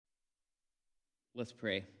Let's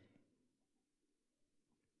pray.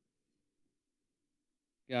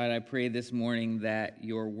 God, I pray this morning that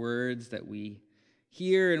your words that we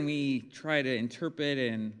hear and we try to interpret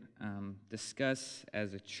and discuss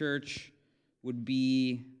as a church would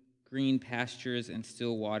be green pastures and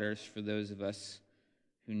still waters for those of us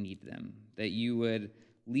who need them. That you would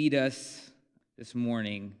lead us this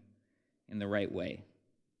morning in the right way.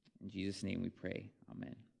 In Jesus' name we pray.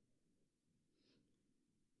 Amen.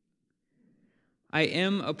 I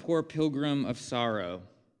am a poor pilgrim of sorrow.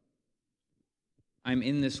 I'm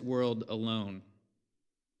in this world alone.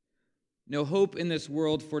 No hope in this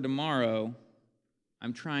world for tomorrow.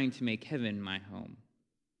 I'm trying to make heaven my home.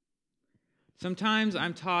 Sometimes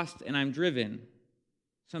I'm tossed and I'm driven.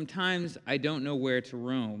 Sometimes I don't know where to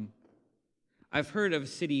roam. I've heard of a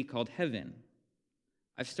city called heaven.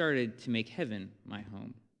 I've started to make heaven my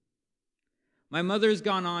home. My mother's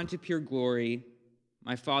gone on to pure glory.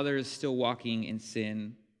 My father is still walking in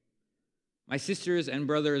sin. My sisters and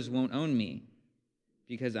brothers won't own me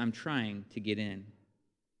because I'm trying to get in.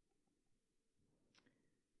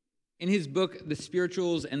 In his book, The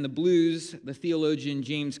Spirituals and the Blues, the theologian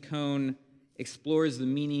James Cone explores the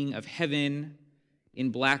meaning of heaven in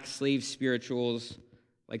black slave spirituals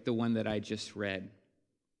like the one that I just read.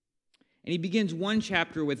 And he begins one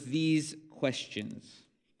chapter with these questions.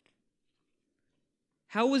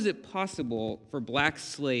 How was it possible for black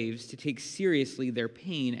slaves to take seriously their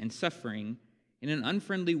pain and suffering in an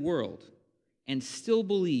unfriendly world and still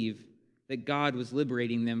believe that God was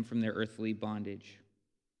liberating them from their earthly bondage?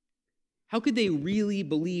 How could they really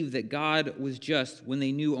believe that God was just when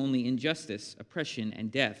they knew only injustice, oppression,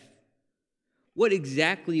 and death? What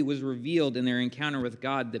exactly was revealed in their encounter with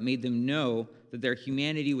God that made them know that their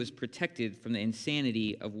humanity was protected from the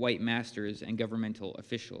insanity of white masters and governmental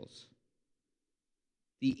officials?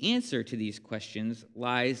 The answer to these questions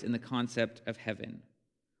lies in the concept of heaven,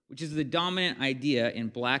 which is the dominant idea in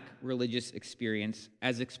black religious experience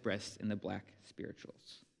as expressed in the black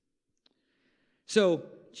spirituals. So,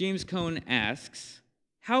 James Cone asks,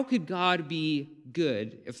 how could God be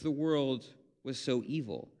good if the world was so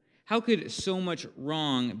evil? How could so much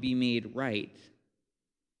wrong be made right?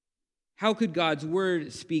 How could God's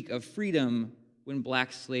word speak of freedom when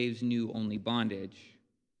black slaves knew only bondage?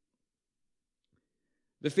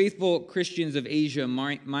 The faithful Christians of Asia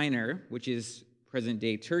Minor, which is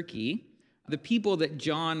present-day Turkey, the people that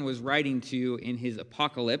John was writing to in his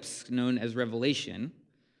apocalypse, known as Revelation,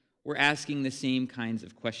 were asking the same kinds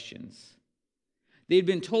of questions. They'd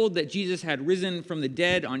been told that Jesus had risen from the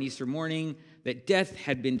dead on Easter morning, that death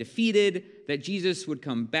had been defeated, that Jesus would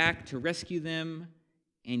come back to rescue them,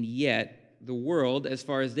 and yet the world, as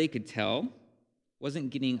far as they could tell,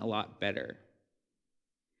 wasn't getting a lot better.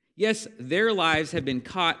 Yes, their lives had been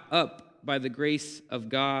caught up by the grace of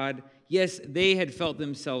God. Yes, they had felt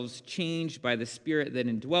themselves changed by the Spirit that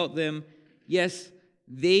indwelt them. Yes,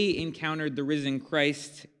 they encountered the risen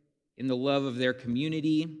Christ in the love of their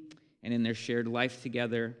community and in their shared life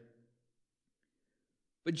together.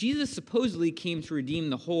 But Jesus supposedly came to redeem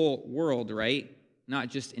the whole world, right? Not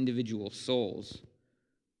just individual souls.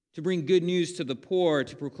 To bring good news to the poor,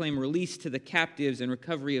 to proclaim release to the captives and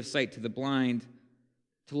recovery of sight to the blind,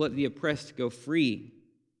 to let the oppressed go free.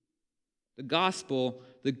 The gospel,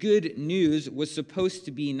 the good news, was supposed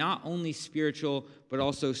to be not only spiritual, but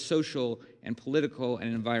also social and political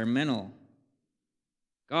and environmental.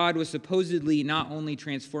 God was supposedly not only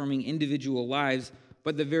transforming individual lives,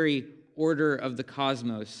 but the very order of the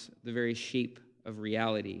cosmos, the very shape of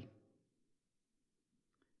reality.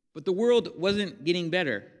 But the world wasn't getting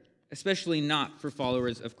better, especially not for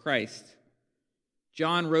followers of Christ.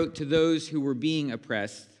 John wrote to those who were being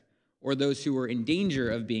oppressed, or those who were in danger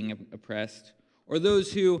of being oppressed, or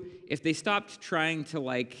those who, if they stopped trying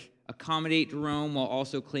to accommodate Rome while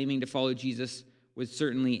also claiming to follow Jesus, would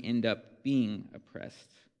certainly end up being oppressed.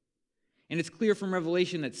 And it's clear from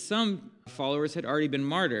Revelation that some followers had already been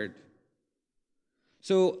martyred.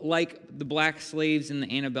 So, like the black slaves in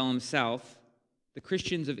the antebellum South, the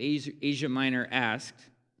Christians of Asia Minor asked,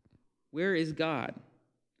 where is God?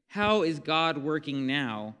 How is God working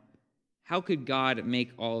now? How could God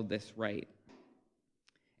make all of this right?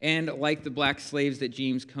 And like the black slaves that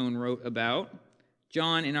James Cone wrote about,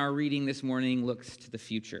 John, in our reading this morning, looks to the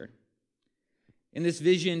future. In this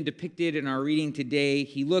vision depicted in our reading today,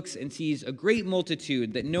 he looks and sees a great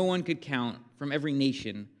multitude that no one could count from every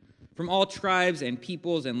nation, from all tribes and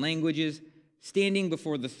peoples and languages, standing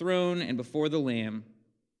before the throne and before the Lamb,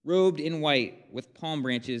 robed in white with palm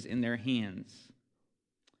branches in their hands.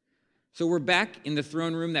 So we're back in the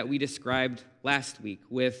throne room that we described last week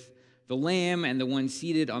with the Lamb and the one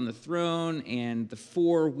seated on the throne and the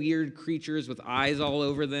four weird creatures with eyes all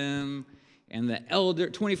over them and the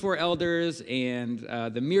 24 elders and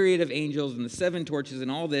the myriad of angels and the seven torches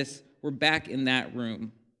and all this, we're back in that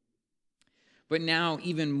room. But now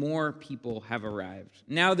even more people have arrived.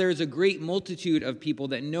 Now there's a great multitude of people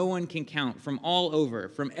that no one can count from all over,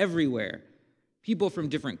 from everywhere. People from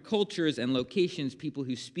different cultures and locations, people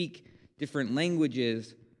who speak different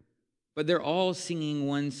languages, but they're all singing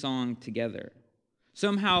one song together.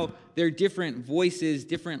 Somehow their different voices,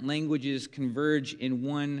 different languages converge in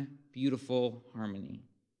one beautiful harmony.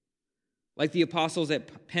 Like the apostles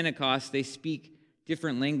at Pentecost, they speak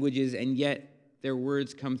different languages, and yet their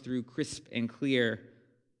words come through crisp and clear.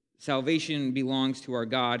 Salvation belongs to our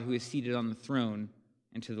God who is seated on the throne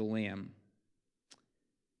and to the Lamb.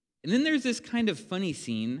 And then there's this kind of funny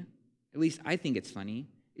scene, at least I think it's funny,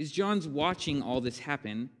 is John's watching all this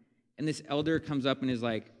happen, and this elder comes up and is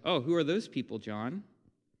like, "Oh, who are those people, John?"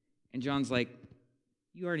 And John's like,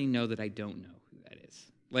 "You already know that I don't know who that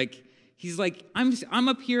is." Like, he's like, I'm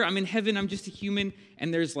up here, I'm in heaven, I'm just a human,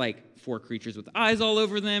 and there's like four creatures with eyes all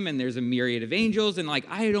over them, and there's a myriad of angels, and like,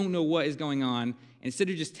 I don't know what is going on. And instead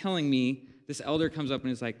of just telling me, this elder comes up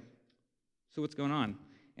and is like, "So what's going on?"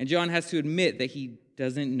 And John has to admit that he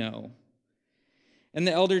doesn't know. And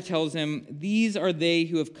the elder tells him, "These are they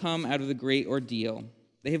who have come out of the great ordeal.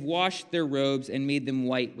 They have washed their robes and made them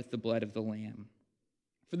white with the blood of the Lamb.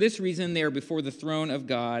 For this reason, they are before the throne of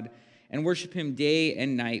God and worship him day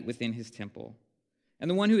and night within his temple. And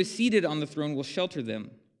the one who is seated on the throne will shelter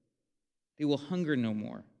them. They will hunger no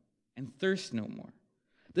more and thirst no more.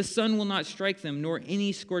 The sun will not strike them, nor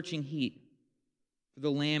any scorching heat. For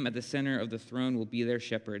the Lamb at the center of the throne will be their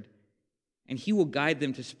shepherd, and he will guide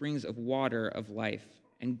them to springs of water of life,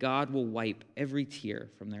 and God will wipe every tear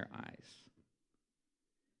from their eyes."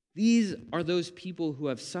 These are those people who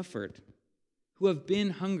have suffered, who have been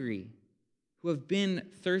hungry, who have been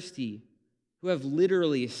thirsty, who have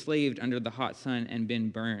literally slaved under the hot sun and been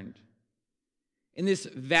burned. In this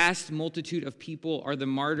vast multitude of people are the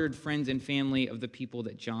martyred friends and family of the people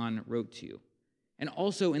that John wrote to. And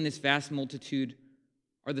also in this vast multitude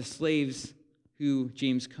are the slaves who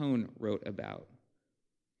James Cone wrote about.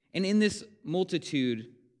 And in this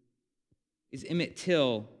multitude is Emmett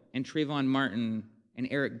Till and Trayvon Martin and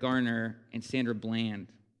Eric Garner and Sandra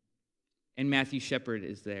Bland. And Matthew Shepard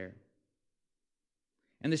is there.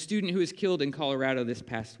 And the student who was killed in Colorado this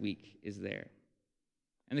past week is there.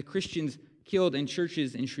 And the Christians killed in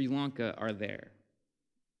churches in Sri Lanka are there.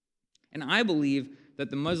 And I believe that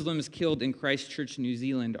the Muslims killed in Christchurch, New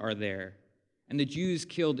Zealand are there. And the Jews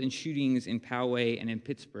killed in shootings in Poway and in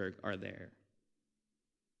Pittsburgh are there.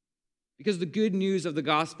 Because the good news of the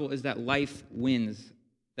gospel is that life wins,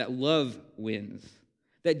 that love wins,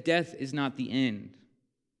 that death is not the end.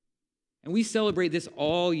 And we celebrate this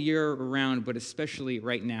all year around, but especially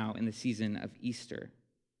right now in the season of Easter.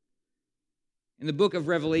 In the book of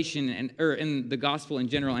Revelation, or in the gospel in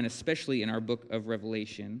general, and especially in our book of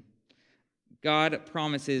Revelation, God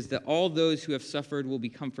promises that all those who have suffered will be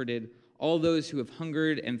comforted. All those who have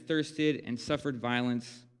hungered and thirsted and suffered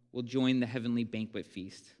violence will join the heavenly banquet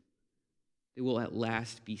feast. They will at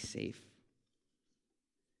last be safe.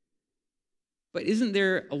 But isn't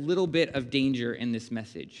there a little bit of danger in this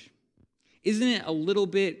message? Isn't it a little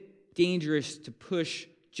bit dangerous to push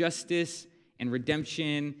justice and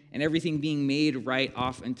redemption and everything being made right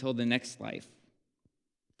off until the next life?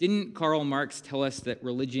 Didn't Karl Marx tell us that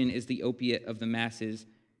religion is the opiate of the masses?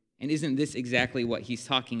 And isn't this exactly what he's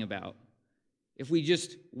talking about? If we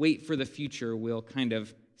just wait for the future, we'll kind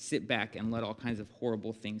of sit back and let all kinds of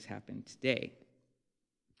horrible things happen today.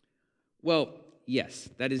 Well, yes,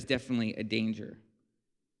 that is definitely a danger.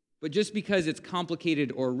 But just because it's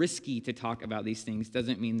complicated or risky to talk about these things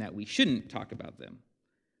doesn't mean that we shouldn't talk about them.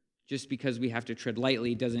 Just because we have to tread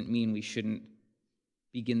lightly doesn't mean we shouldn't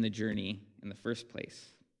begin the journey in the first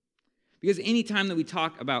place. Because anytime that we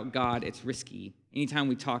talk about God, it's risky. Anytime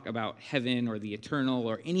we talk about heaven or the eternal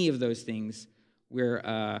or any of those things, we're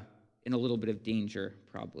in a little bit of danger,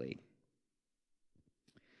 probably.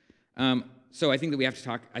 So I think that we have to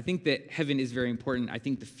talk. I think that heaven is very important. I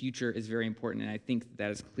think the future is very important, and I think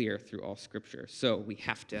that is clear through all Scripture. So we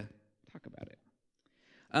have to talk about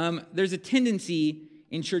it. There's a tendency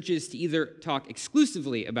in churches to either talk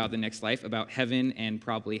exclusively about the next life, about heaven and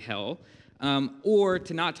probably hell, or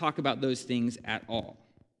to not talk about those things at all.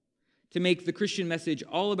 To make the Christian message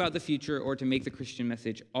all about the future, or to make the Christian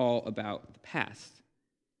message all about the past.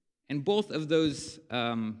 And both of those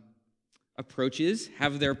approaches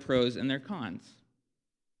have their pros and their cons.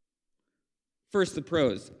 First, the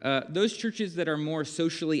pros. Those churches that are more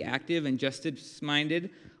socially active and justice-minded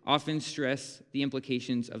often stress the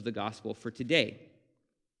implications of the gospel for today.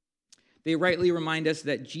 They rightly remind us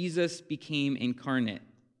that Jesus became incarnate.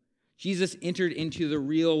 Jesus entered into the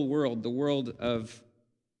real world, the world of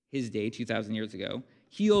his day 2,000 years ago,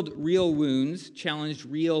 healed real wounds, challenged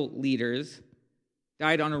real leaders,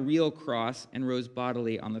 died on a real cross, and rose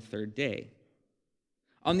bodily on the third day.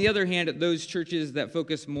 On the other hand, those churches that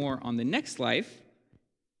focus more on the next life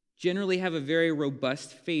generally have a very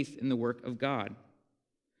robust faith in the work of God.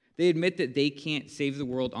 They admit that they can't save the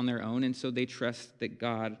world on their own, and so they trust that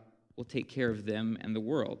God will take care of them and the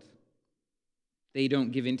world. They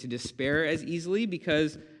don't give in to despair as easily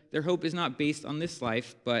because their hope is not based on this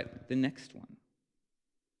life, but the next one.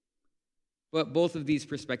 But both of these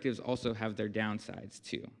perspectives also have their downsides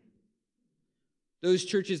too. Those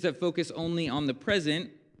churches that focus only on the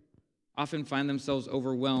present often find themselves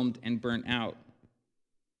overwhelmed and burnt out.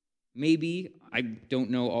 Maybe, I don't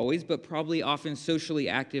know always, but probably often socially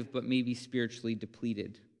active, but maybe spiritually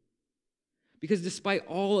depleted. Because despite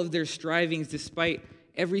all of their strivings, despite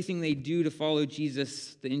everything they do to follow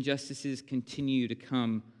Jesus, the injustices continue to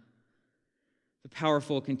come. The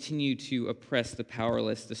powerful continue to oppress the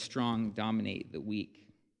powerless. The strong dominate the weak.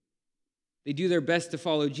 They do their best to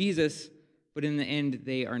follow Jesus, but in the end,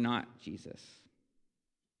 they are not Jesus.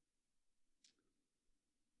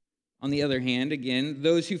 On the other hand, again,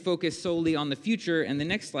 those who focus solely on the future and the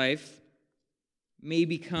next life may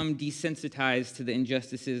become desensitized to the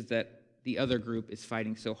injustices that the other group is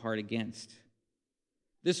fighting so hard against.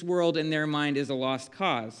 This world, in their mind, is a lost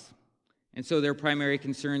cause, and so their primary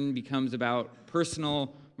concern becomes about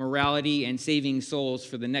personal morality and saving souls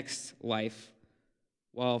for the next life,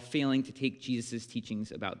 while failing to take Jesus'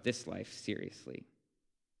 teachings about this life seriously.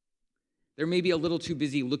 They're maybe a little too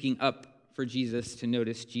busy looking up for Jesus to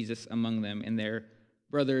notice Jesus among them and their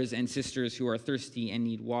brothers and sisters who are thirsty and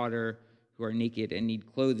need water, who are naked and need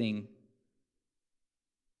clothing.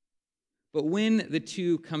 But when the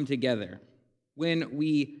two come together, when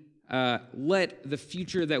we let the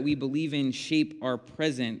future that we believe in shape our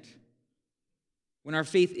present, when our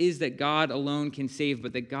faith is that God alone can save,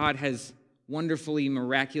 but that God has wonderfully,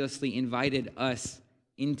 miraculously invited us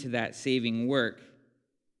into that saving work,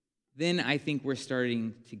 then I think we're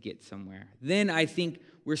starting to get somewhere. Then I think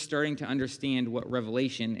we're starting to understand what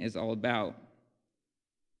Revelation is all about.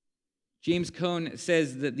 James Cone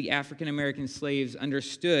says that the African American slaves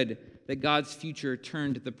understood that God's future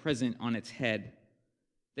turned the present on its head,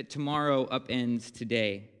 that tomorrow upends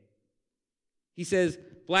today. He says,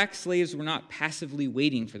 black slaves were not passively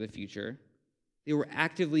waiting for the future. They were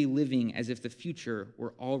actively living as if the future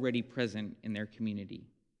were already present in their community.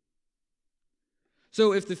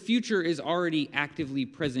 So if the future is already actively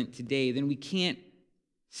present today, then we can't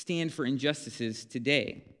stand for injustices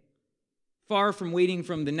today. Far from waiting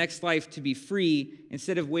from the next life to be free,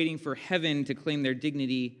 instead of waiting for heaven to claim their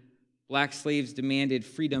dignity, black slaves demanded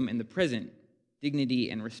freedom in the present, dignity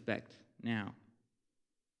and respect now.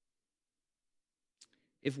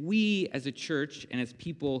 If we as a church and as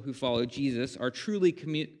people who follow Jesus are truly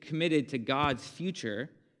committed to God's future,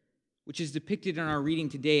 which is depicted in our reading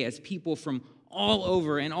today as people from all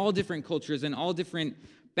over and all different cultures and all different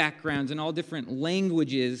backgrounds and all different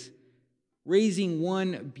languages, raising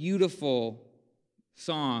one beautiful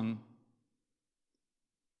song,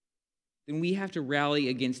 then we have to rally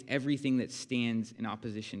against everything that stands in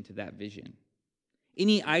opposition to that vision.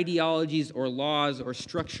 Any ideologies or laws or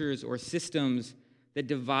structures or systems that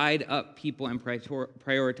divide up people and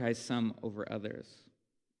prioritize some over others.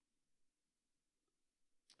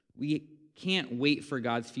 We can't wait for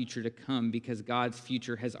God's future to come because God's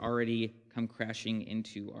future has already come crashing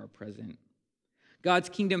into our present. God's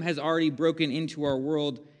kingdom has already broken into our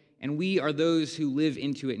world, and we are those who live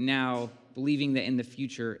into it now, believing that in the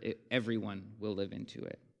future, everyone will live into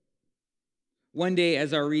it. One day,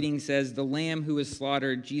 as our reading says, the Lamb who was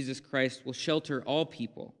slaughtered, Jesus Christ, will shelter all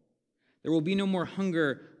people. There will be no more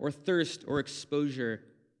hunger or thirst or exposure,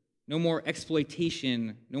 no more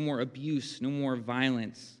exploitation, no more abuse, no more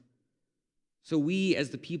violence. So we,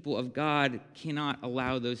 as the people of God, cannot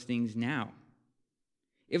allow those things now.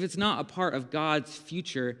 If it's not a part of God's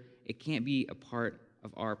future, it can't be a part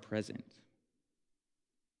of our present.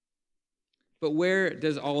 But where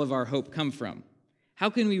does all of our hope come from?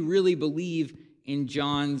 How can we really believe in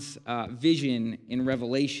John's vision in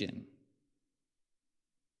Revelation?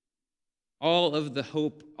 All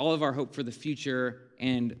of our hope for the future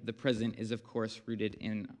and the present is, of course, rooted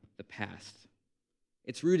in the past.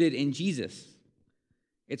 It's rooted in Jesus.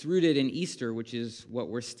 It's rooted in Easter, which is what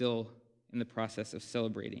we're still in the process of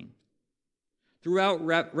celebrating. Throughout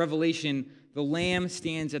Revelation, the Lamb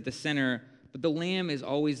stands at the center, but the Lamb is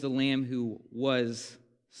always the Lamb who was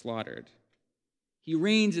slaughtered. He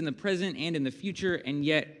reigns in the present and in the future, and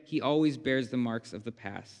yet he always bears the marks of the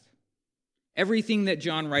past. Everything that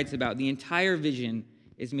John writes about, the entire vision,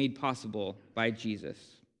 is made possible by Jesus.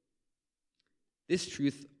 This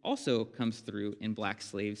truth also comes through in Black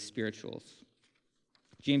Slave Spirituals.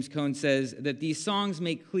 James Cone says that these songs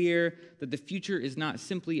make clear that the future is not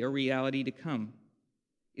simply a reality to come.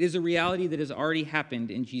 It is a reality that has already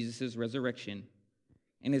happened in Jesus' resurrection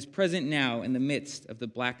and is present now in the midst of the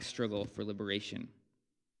Black struggle for liberation.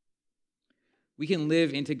 We can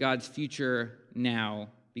live into God's future now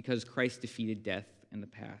because Christ defeated death in the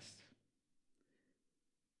past.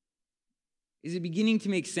 Is it beginning to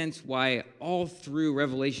make sense why all through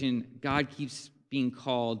Revelation, God keeps being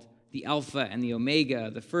called the Alpha and the Omega,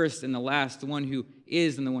 the first and the last, the one who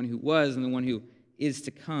is and the one who was and the one who is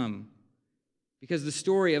to come? Because the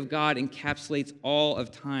story of God encapsulates all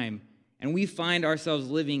of time, and we find ourselves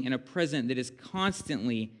living in a present that is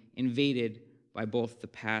constantly invaded by both the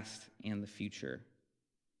past and the future.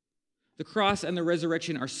 The cross and the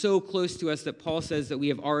resurrection are so close to us that Paul says that we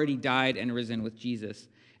have already died and risen with Jesus.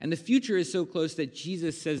 And the future is so close that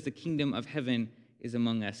Jesus says the kingdom of heaven is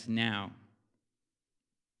among us now.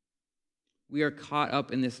 We are caught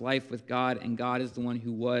up in this life with God, and God is the one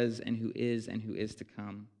who was and who is to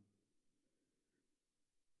come.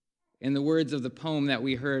 In the words of the poem that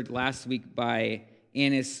we heard last week by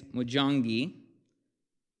Anis Mojangi,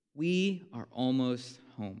 we are almost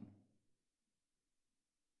home.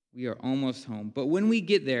 We are almost home. But when we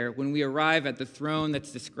get there, when we arrive at the throne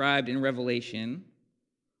that's described in Revelation,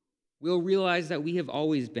 we'll realize that we have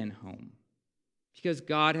always been home because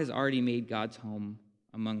God has already made God's home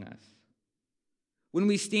among us. When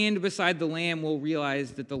we stand beside the Lamb, we'll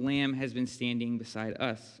realize that the Lamb has been standing beside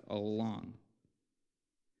us all along.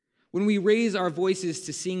 When we raise our voices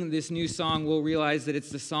to sing this new song, we'll realize that it's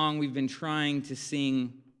the song we've been trying to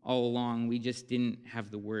sing all along. We just didn't have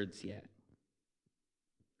the words yet.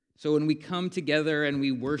 So when we come together and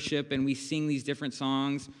we worship and we sing these different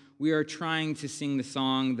songs, we are trying to sing the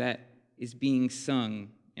song that is being sung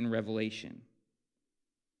in Revelation.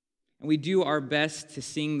 And we do our best to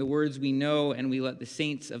sing the words we know, and we let the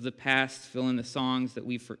saints of the past fill in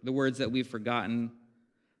the words that we've forgotten.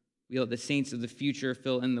 We let the saints of the future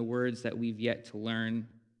fill in the words that we've yet to learn.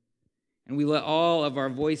 And we let all of our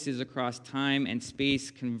voices across time and space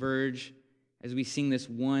converge as we sing this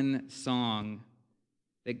one song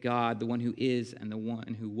that God, the one who is and the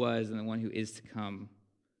one who was and the one who is to come,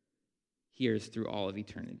 hears through all of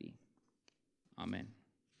eternity. Amen.